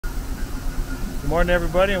morning,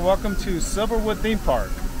 everybody, and welcome to Silverwood Theme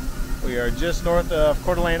Park. We are just north of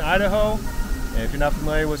Coeur d'Alene, Idaho. And if you're not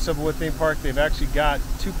familiar with Silverwood Theme Park, they've actually got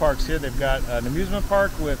two parks here. They've got an amusement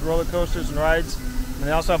park with roller coasters and rides, and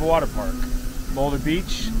they also have a water park. Boulder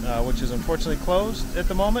Beach, which is unfortunately closed at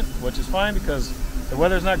the moment, which is fine because the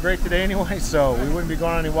weather's not great today anyway, so we wouldn't be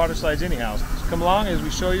going on any water slides anyhow. So come along as we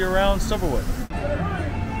show you around Silverwood.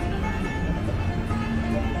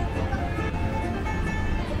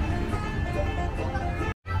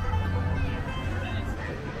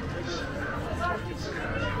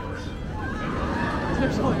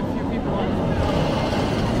 There's only a few people on it.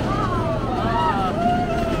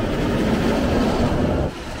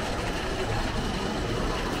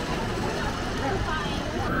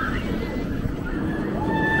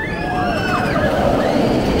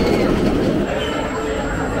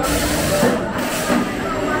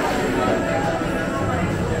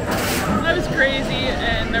 That was crazy,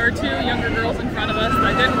 and there were two younger girls in front of us, and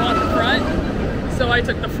I didn't want the front, so I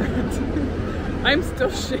took the front. I'm still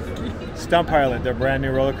shaky. Stunt Pilot, their brand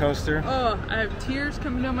new roller coaster. Oh, I have tears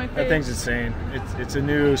coming down my face. That thing's insane. It's a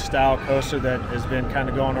new style coaster that has been kind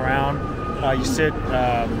of going around. You sit in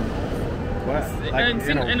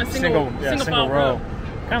a single row.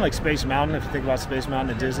 Kind of like Space Mountain, if you think about Space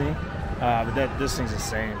Mountain at Disney. But this thing's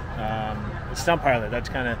insane. Stunt Pilot, that's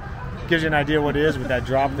kind of gives you an idea what it is with that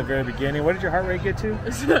drop at the very beginning. What did your heart rate get to?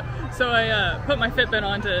 So I put my Fitbit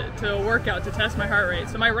on to work out to test my heart rate.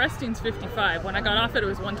 So my resting's 55. When I got off it, it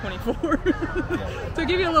was 124. So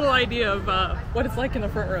give you a little idea of what it's like in the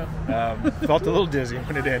front row. Felt a little dizzy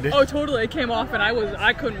when it ended. Oh, totally. It came off and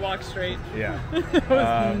I couldn't walk straight. Yeah. It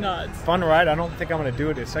was nuts. Fun ride. I don't think I'm going to do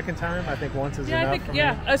it a second time. I think once is enough for me.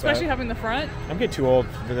 Yeah, especially having the front. I'm getting too old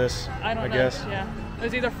for this, I guess. Yeah. It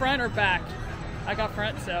was either front or back. I got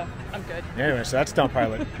front, so I'm good. Anyway, so that's Stunt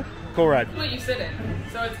Pilot. Cool ride. What you sit in.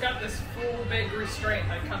 So it's got this full big restraint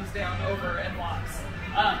that comes down over and locks.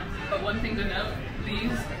 But one thing to note,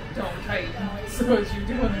 these don't tighten. So as you're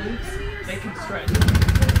doing loops, they can stretch.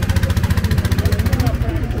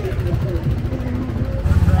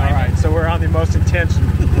 Alright, so we're on the most intense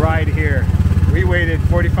ride here. We waited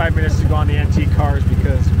 45 minutes to go on the antique cars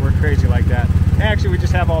because we're crazy like that. Actually, we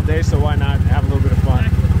just have all day, so why not have a little bit of fun?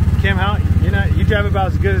 Exactly. Kim, you drive about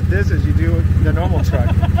as good at this as you do the normal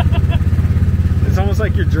truck. It's almost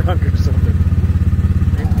like you're drunk or something.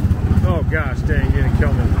 Oh gosh, dang, you're gonna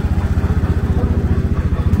kill me.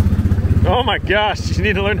 Oh my gosh, you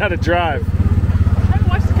need to learn how to drive. Try to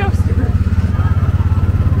watch the coaster.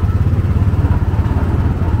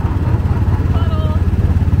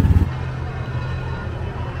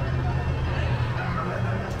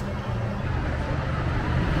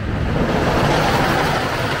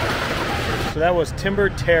 So that was Timber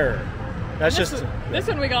Terror. That's this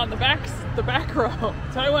one we got in the back row.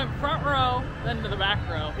 So I went front row, then to the back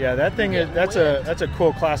row. Yeah, that thing that's a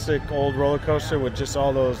cool classic old roller coaster with just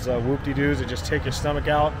all those whoop-de-doos that just take your stomach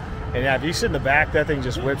out. And yeah, if you sit in the back, that thing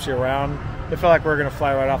just whips you around. It felt like we were gonna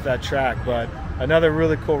fly right off that track, but another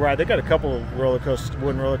really cool ride. They got a couple wooden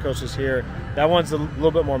roller coasters here. That one's a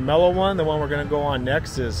little bit more mellow one. The one we're gonna go on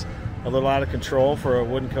next is a little out of control for a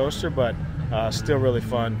wooden coaster, but still really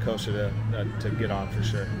fun coaster to get on for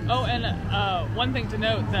sure. Oh, and one thing to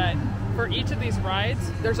note that for each of these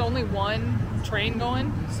rides, there's only one train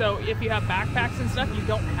going. So if you have backpacks and stuff, you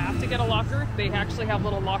don't have to get a locker. They actually have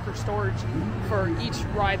little locker storage for each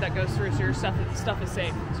ride that goes through, so your stuff is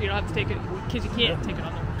safe. So you don't have to take it, because you can't take it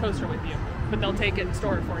on the coaster with you. But they'll take it and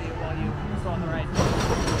store it for you while you go on the ride.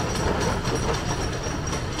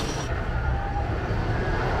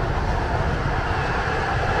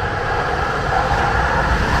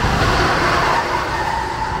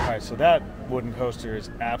 So that wooden coaster is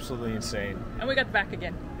absolutely insane. And we got back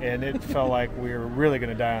again. And it felt like we were really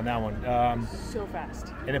going to die on that one. So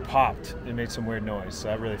fast. And it popped. It made some weird noise, so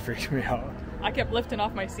that really freaked me out. I kept lifting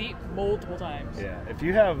off my seat multiple times. Yeah, if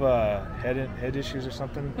you have head issues or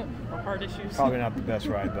something, or heart issues, probably not the best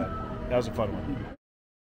ride, but that was a fun one.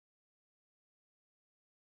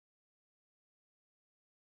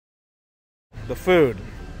 The food,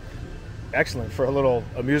 excellent for a little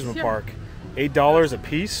amusement park. $8 a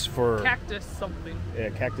piece for Cactus something. Yeah,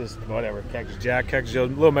 Cactus, whatever. Cactus Jack, Cactus Joe,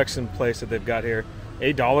 little Mexican place that they've got here.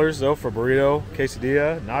 $8 though for burrito,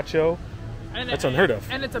 quesadilla, nacho. And that's unheard of.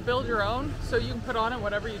 And it's a build your own, so you can put on it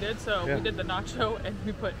whatever you did. So we did the nacho and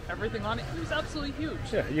we put everything on it. It was absolutely huge.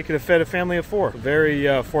 Yeah, you could have fed a family of 4. Very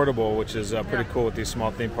affordable, which is pretty cool with these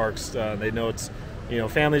small theme parks. They know it's, you know,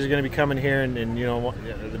 families are going to be coming here, and you know,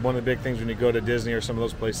 one of the big things when you go to Disney or some of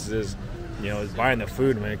those places is, you know, is buying the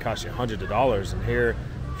food. I mean, it costs you hundreds of dollars, and here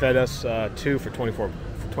fed us 2 for 24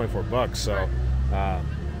 bucks. So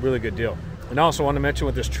really good deal. And I also want to mention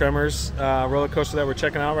with this Tremors roller coaster that we're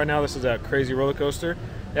checking out right now, this is a crazy roller coaster.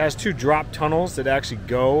 It has 2 drop tunnels that actually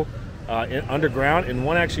go underground, and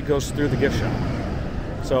one actually goes through the gift shop.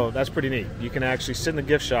 So that's pretty neat. You can actually sit in the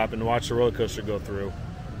gift shop and watch the roller coaster go through,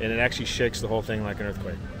 and it actually shakes the whole thing like an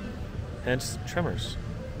earthquake. Hence, Tremors.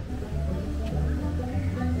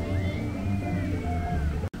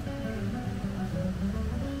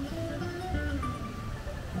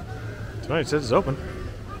 Tonight it says it's open.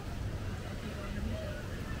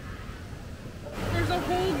 There's a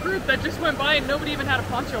whole group that just went by and nobody even had a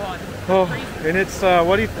poncho on. Oh, crazy. And it's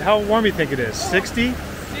how warm do you think it is? 60?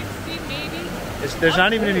 60 maybe. There's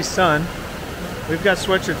not even any sun. We've got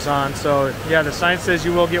sweatshirts on, so yeah, the sign says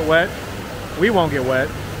you will get wet. We won't get wet.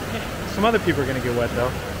 Some other people are gonna get wet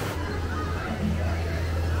though.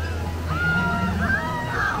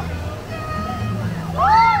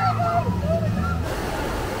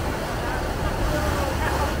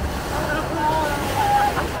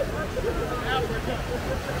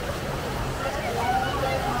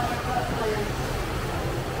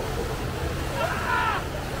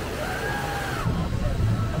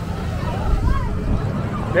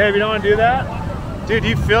 Babe, you don't want to do that? Dude, do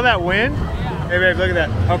you feel that wind? Yeah. Hey babe, look at that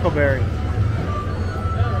huckleberry.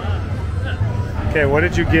 Okay, what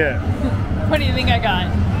did you get? What do you think I got?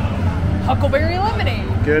 Huckleberry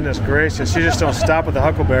lemonade. Goodness gracious, you just don't stop with the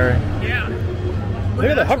huckleberry. Yeah. Look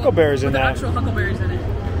at the huckleberries in that. Actual huckleberries in it.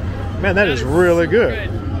 Man, that is really good.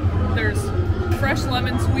 There's fresh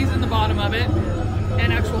lemon squeezed in the bottom of it,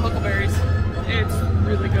 and actual huckleberries. It's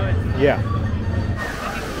really good. Yeah.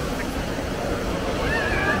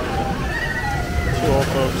 Cool,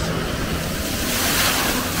 folks.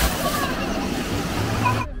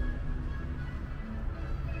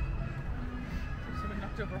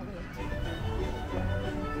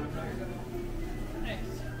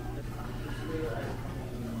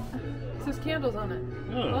 It says candles on it.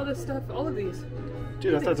 Oh. All this stuff, all of these.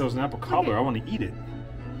 Dude, I thought that was an apple cobbler. I want to eat it.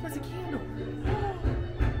 That's a candle.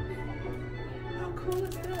 How cool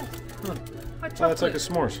is that? Huh. Oh, that's like a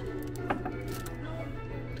s'mores.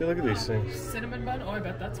 Dude, look at these things. Cinnamon bun? Oh, I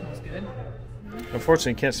bet that smells good.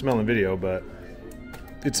 Unfortunately, you can't smell in video, but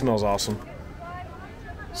it smells awesome.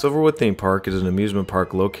 Silverwood Theme Park is an amusement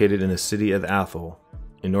park located in the city of Athol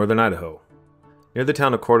in northern Idaho, near the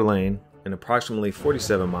town of Coeur d'Alene and approximately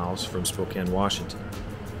 47 miles from Spokane, Washington.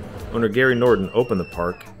 Owner Gary Norton opened the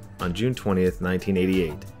park on June 20th,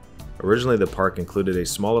 1988. Originally, the park included a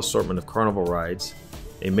small assortment of carnival rides,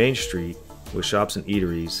 a main street with shops and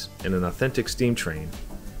eateries, and an authentic steam train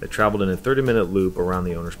that traveled in a 30-minute loop around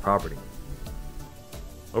the owner's property.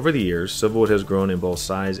 Over the years, Silverwood has grown in both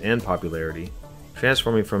size and popularity,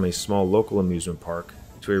 transforming from a small local amusement park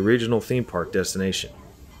to a regional theme park destination.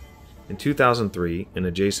 In 2003, an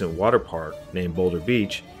adjacent water park named Boulder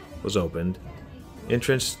Beach was opened.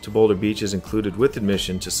 Entrance to Boulder Beach is included with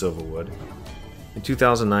admission to Silverwood. In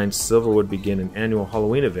 2009, Silverwood began an annual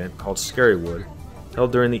Halloween event called Scarywood,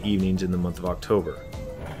 held during the evenings in the month of October.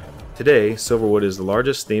 Today, Silverwood is the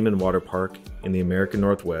largest theme and water park in the American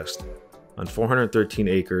Northwest, on 413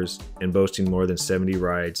 acres and boasting more than 70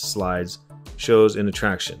 rides, slides, shows, and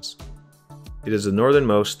attractions. It is the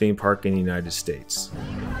northernmost theme park in the United States.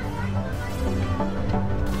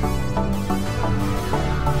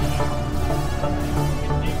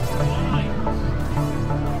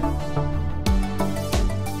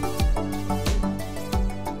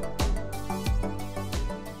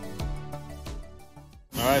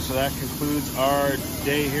 Alright, so that concludes our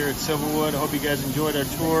day here at Silverwood. I hope you guys enjoyed our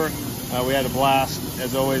tour. We had a blast.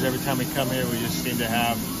 As always, every time we come here, we just seem to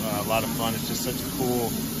have a lot of fun. It's just such a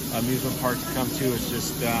cool amusement park to come to. It's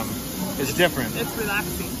just, it's different. It's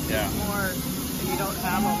relaxing. Yeah. More, you don't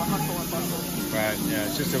have all the hustle and bustle. Right, yeah,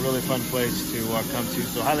 it's just a really fun place to come to.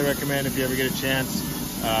 So highly recommend if you ever get a chance,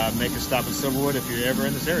 make a stop at Silverwood if you're ever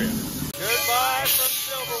in this area. Goodbye from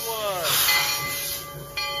Silverwood.